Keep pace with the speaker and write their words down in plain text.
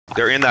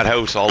They're in that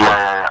house, all of them.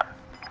 Yeah.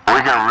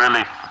 We can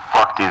really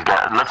fuck these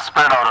guys. Let's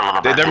spread out a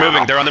little bit. They're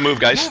moving. They're on the move,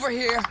 guys. Over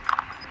here.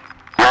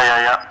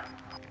 Yeah.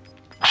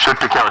 Shoot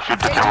to kill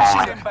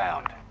only.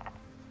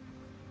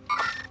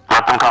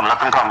 Let them come. Let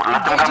them come in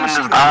this.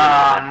 Oh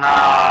no,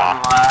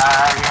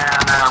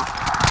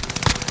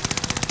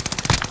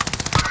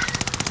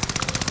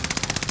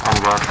 I'm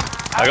good.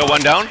 I got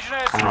one down.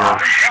 Oh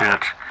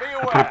shit.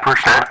 I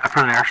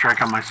put an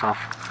airstrike on myself.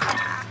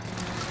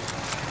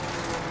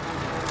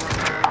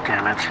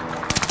 Damn it.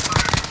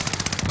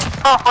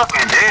 Oh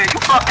fucking dude, you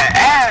fucking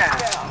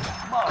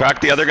ass! Crack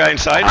the other guy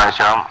inside. Nice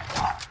job.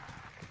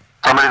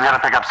 Somebody's gotta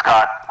pick up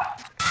Scott.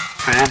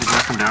 Fade, you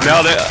got him down.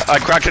 Now I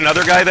cracked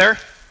another guy there.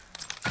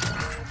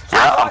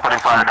 Yeah, I'm putting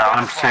fire down.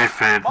 I'm safe,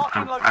 Fade.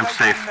 I'm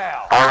safe.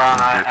 Hold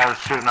on, I was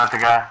shooting at the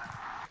guy.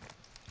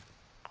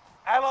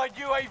 Allied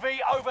UAV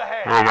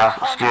overhead. There you go,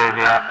 Steve,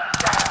 yeah.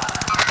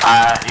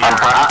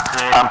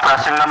 I'm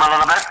pressing them a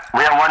little bit.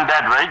 We have one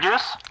dead, right,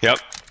 Juice? Yep.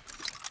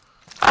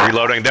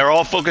 Reloading. They're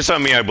all focused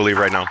on me, I believe,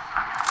 right now.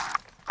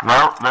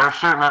 No, they're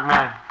shooting at me.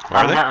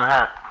 Are they? Getting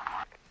hit.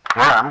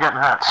 Yeah, I'm getting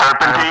hit.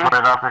 Serpentine.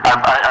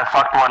 I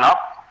fucked one up.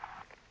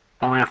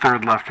 Only a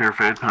third left here,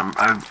 Fade.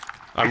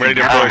 I'm ready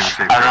to push.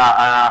 I know.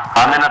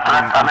 I'm in a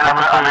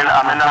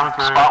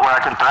spot where I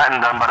can threaten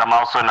them, but I'm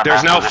also in a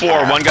There's bad now position.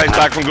 4. One guy's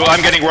back from Google.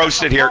 I'm getting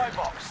roasted here.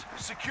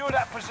 Secure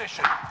that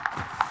position.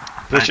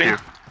 Pushing.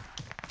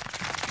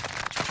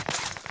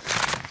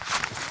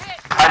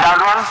 I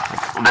downed one.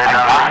 They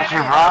downed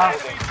you, bro.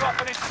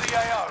 Dropping into the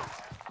AO.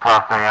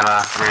 Fuck, I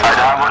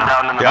downed one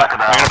down in the back of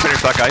the I'm gonna house.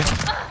 finish that guy.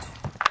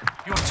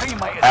 Your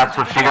teammate is That's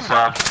what she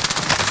said.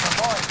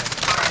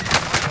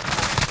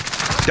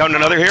 Down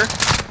another here.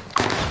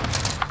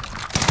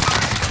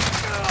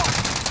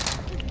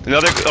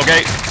 Another.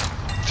 Okay.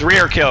 3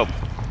 are killed.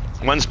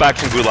 One's back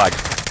from Gulag.